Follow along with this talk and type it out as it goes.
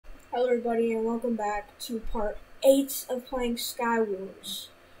Hello everybody and welcome back to part 8 of playing Skywars.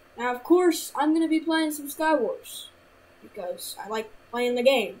 Now of course I'm going to be playing some Skywars because I like playing the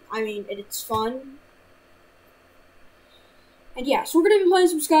game. I mean it's fun. And yeah, so we're going to be playing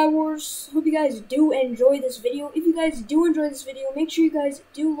some Skywars. Hope you guys do enjoy this video. If you guys do enjoy this video, make sure you guys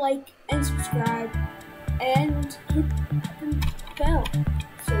do like and subscribe and hit the bell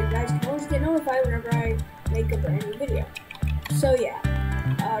so you guys can always get notified whenever I make a brand new video. So yeah.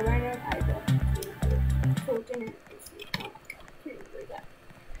 Right now I don't for dinner if you can't remember that.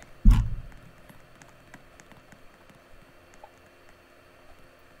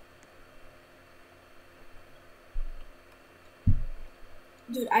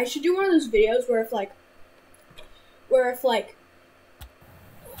 Dude, I should do one of those videos where if like what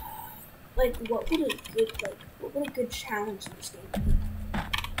would a good challenge in this game be?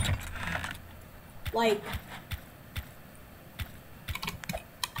 Like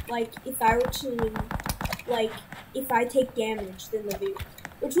if I were to, if I take damage, then the view,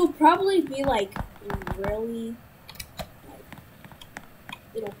 which will probably be, really,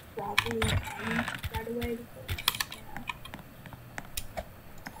 it'll probably end right away, because,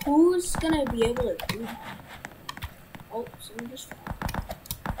 who's gonna be able to do that? Oh, someone just fell.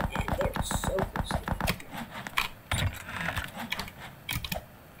 And they're so close to me.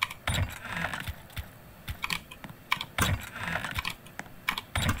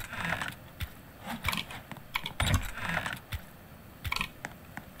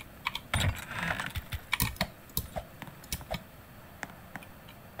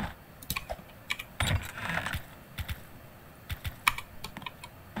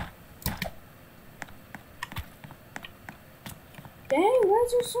 Dang, why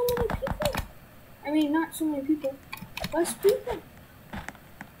is there so many people? I mean, not so many people. Less people.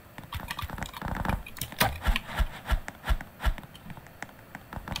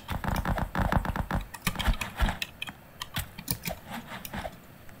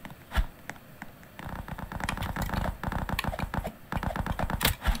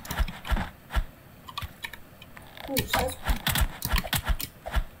 Oh, so that's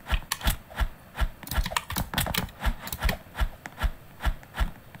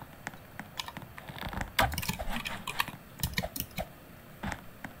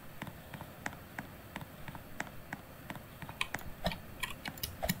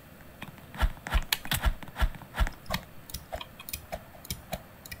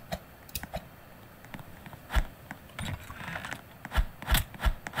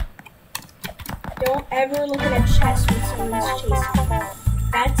Don't ever look at a chest when someone's chasing you.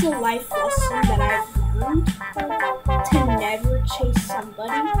 That's a life lesson that I've learned. To never chase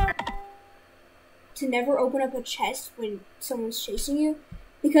somebody. To never open up a chest when someone's chasing you.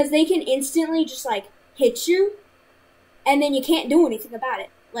 Because they can instantly just, hit you. And then you can't do anything about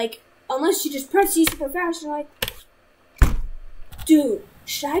it. Unless you just press C super fast and dude,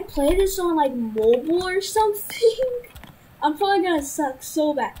 should I play this on, mobile or something? I'm probably gonna suck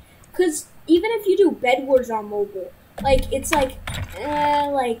so bad. Because even if you do Bed Wars on mobile, it's not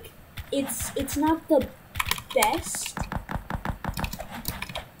the best.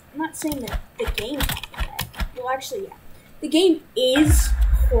 I'm not saying that the game's not the best. Well, actually, yeah. The game is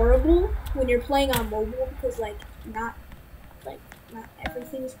horrible when you're playing on mobile because, not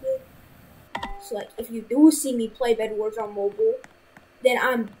everything's good. So, if you do see me play Bed Wars on mobile, then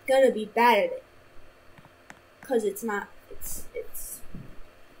I'm gonna be bad at it. Because it's not, it's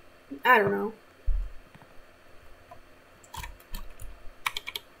I don't know.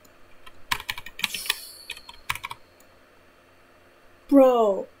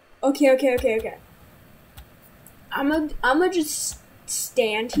 Bro. Okay. I'ma just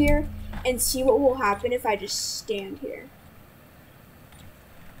stand here and see what will happen if I just stand here.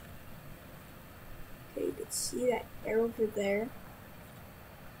 Okay, you can see that they're over there.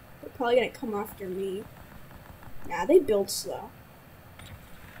 They're probably gonna come after me. Nah, they build slow.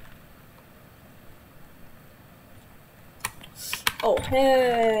 Oh,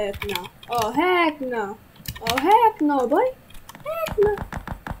 heck no. Oh, heck no. Oh, heck no, boy. Heck no.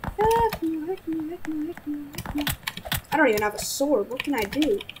 Heck no. I don't even have a sword. What can I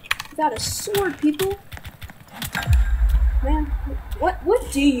do? Without a sword, people. Man,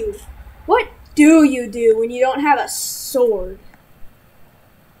 what do you do when you don't have a sword?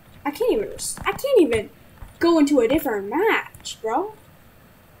 I can't even go into a different match, bro.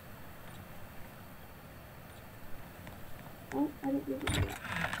 Oh, I didn't really do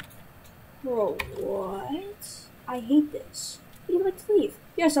that. Bro, what? I hate this. Would you like to leave?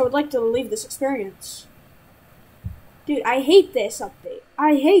 Yes, I would like to leave this experience. Dude, I hate this update.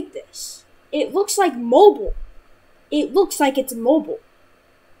 I hate this. It looks like mobile. It looks like it's mobile.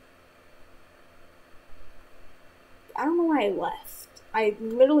 why I left. I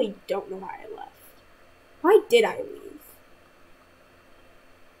literally don't know why I left. Why did I leave?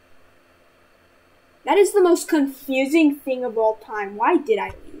 That is the most confusing thing of all time. Why did I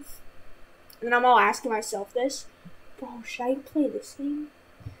leave? And then I'm all asking myself this. Bro, should I play this game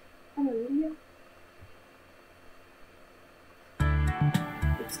on a video?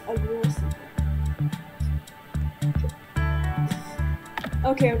 It's a real secret.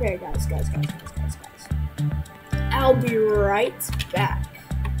 Okay, guys. I'll be right back.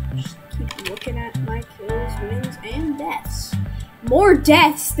 Just keep looking at my kills, wins, and deaths. More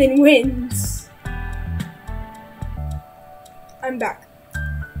deaths than wins. I'm back.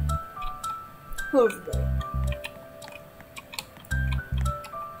 Hello, everybody.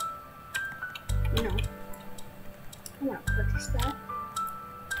 You know, I want to purchase that.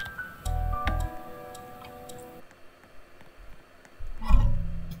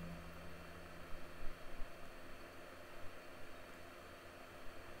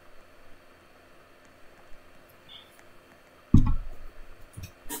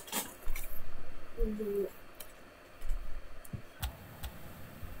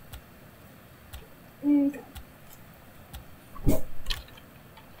 Okay.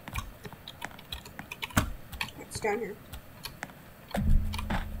 It's down here.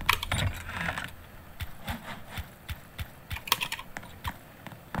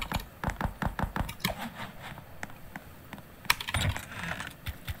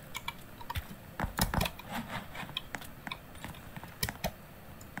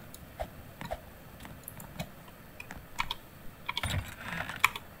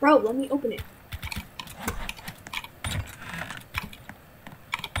 Bro, let me open it.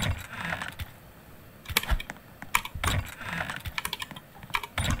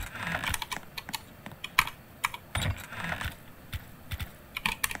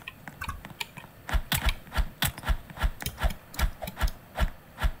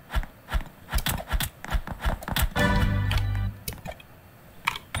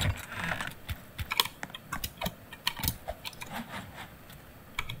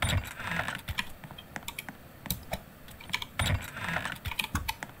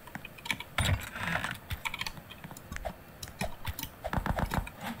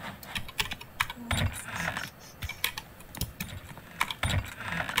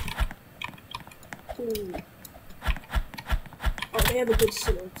 Ooh. Oh, they have a good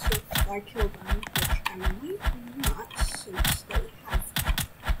sword, so if I kill them, which I might not, since they have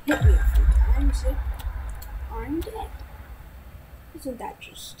hit me a few times, I'm dead. Isn't that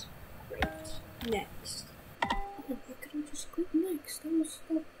just great? Next. Oh, why couldn't I just click next? That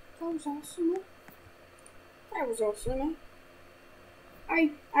was awesome. That was awesome.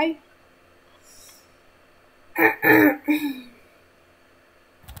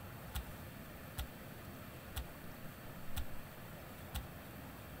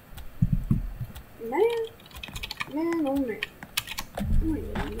 Man, oh man.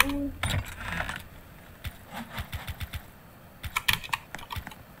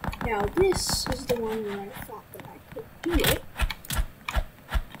 Now this is the one where I thought that I could do it.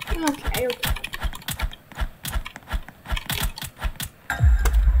 Okay.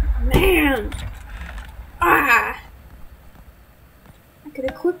 Man! I could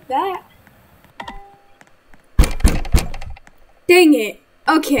equip that. Dang it!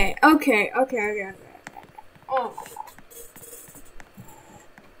 Okay. Oh my god.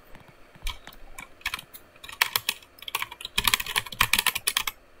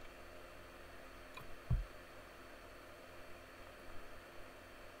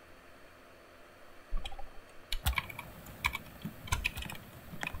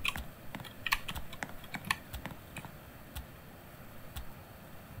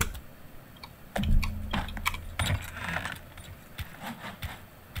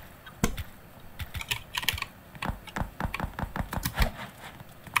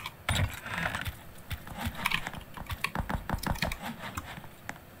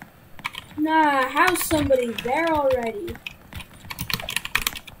 Nah, how's somebody there already?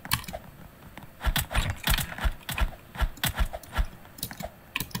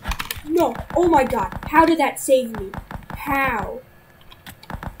 No, oh my god, how did that save me? How?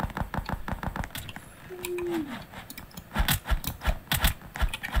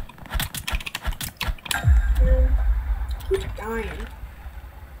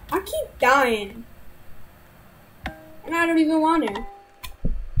 I keep dying. And I don't even want to.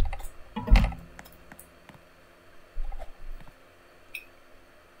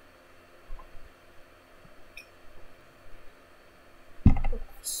 I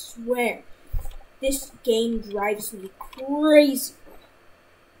swear, this game drives me crazy.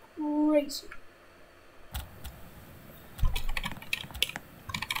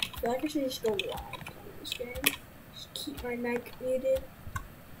 feel like I should just go live on this game. Just keep my mic muted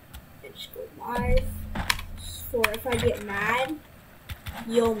and just go live. For if I get mad,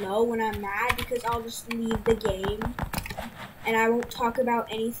 you'll know when I'm mad because I'll just leave the game and I won't talk about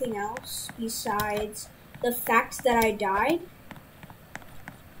anything else besides the fact that I died.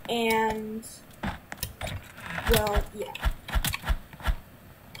 And, well, yeah.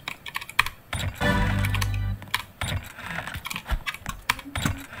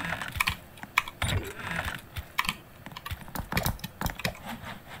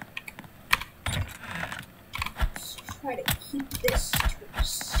 Try to keep this to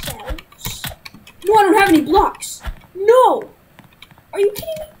ourselves. No, I don't have any blocks. No! Are you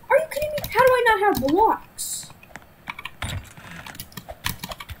kidding me? Are you kidding me? How do I not have blocks?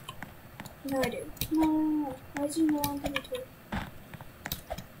 No, I do. No. Why is he no longer in it?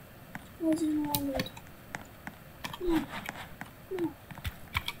 Why is he no longer in it? No. No.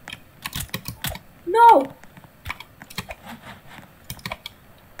 No!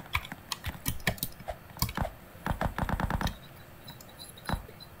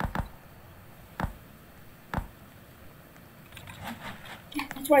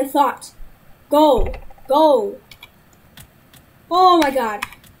 That's what I thought. Go! Go! Oh my god.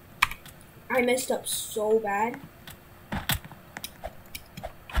 I messed up so bad.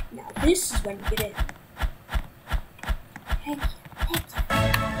 Now this is when you get in. Heck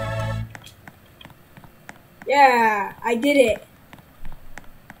yeah. Yeah, I did it.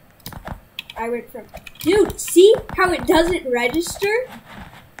 I went from... Dude, see how it doesn't register?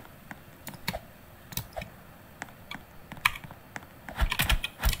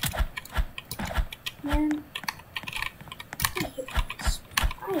 Man, I hate this.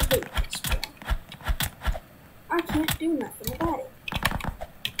 I hate this, bro. I can't do nothing about it.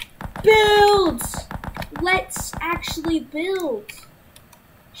 Build! Let's actually build.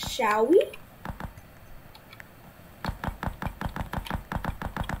 Shall we?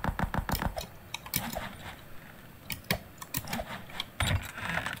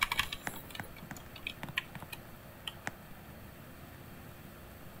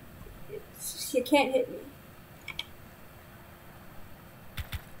 You can't hit me.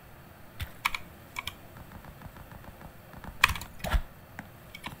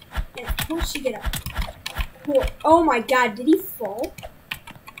 And of course you get up. Oh my god, did he fall?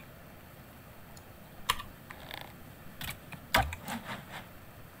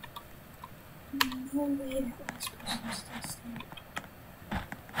 No way that last person still standing.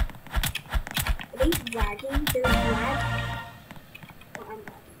 Are they lagging? They're lagging. Oh, I'm lagging.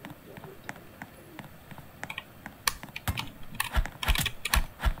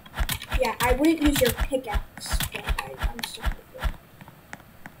 Yeah, I wouldn't use your pickaxe, but I'm still good.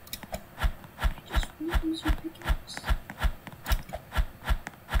 I just wouldn't use your pickaxe.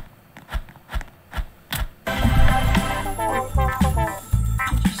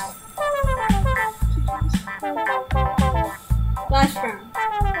 Last round.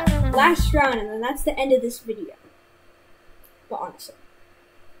 Last round, and then that's the end of this video. But honestly.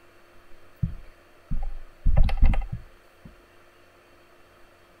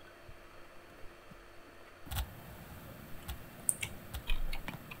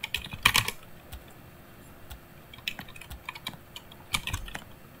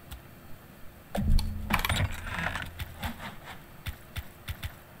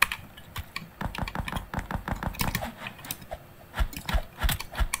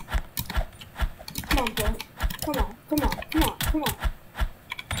 Come on, bro. Come on, come on, come on, come on.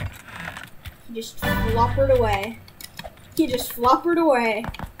 He just floppered away. He just floppered away.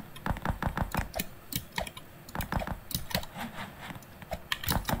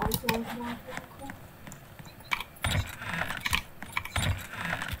 Come on, come on, come on, come on.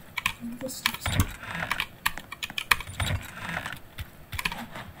 This stuff's good.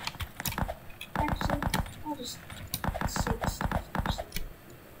 Actually, I'll just see this stuff. Actually,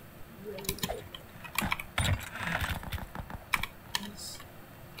 really good.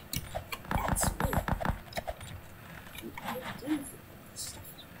 That's me. I do think this stuff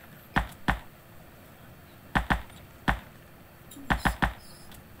is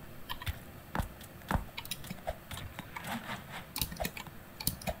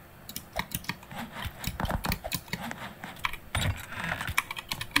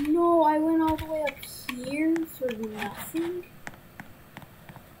No, I went all the way up here for nothing.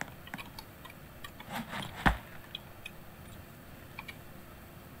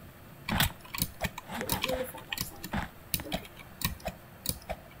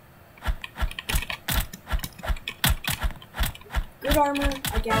 Good armor,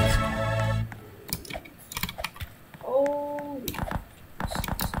 I guess. Oh,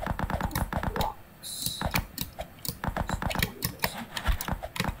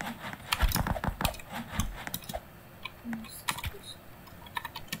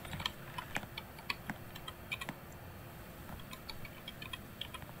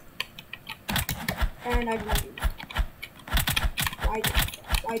 and I did not do that. Why did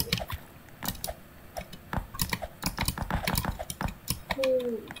that?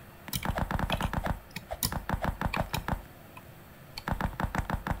 Ooh.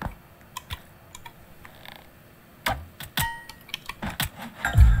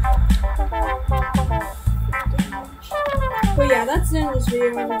 But yeah, that's the end of this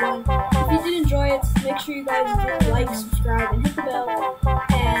video, everyone. If you did enjoy it, make sure you guys do like, subscribe, and hit the bell.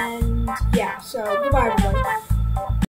 And yeah, so goodbye, everybody.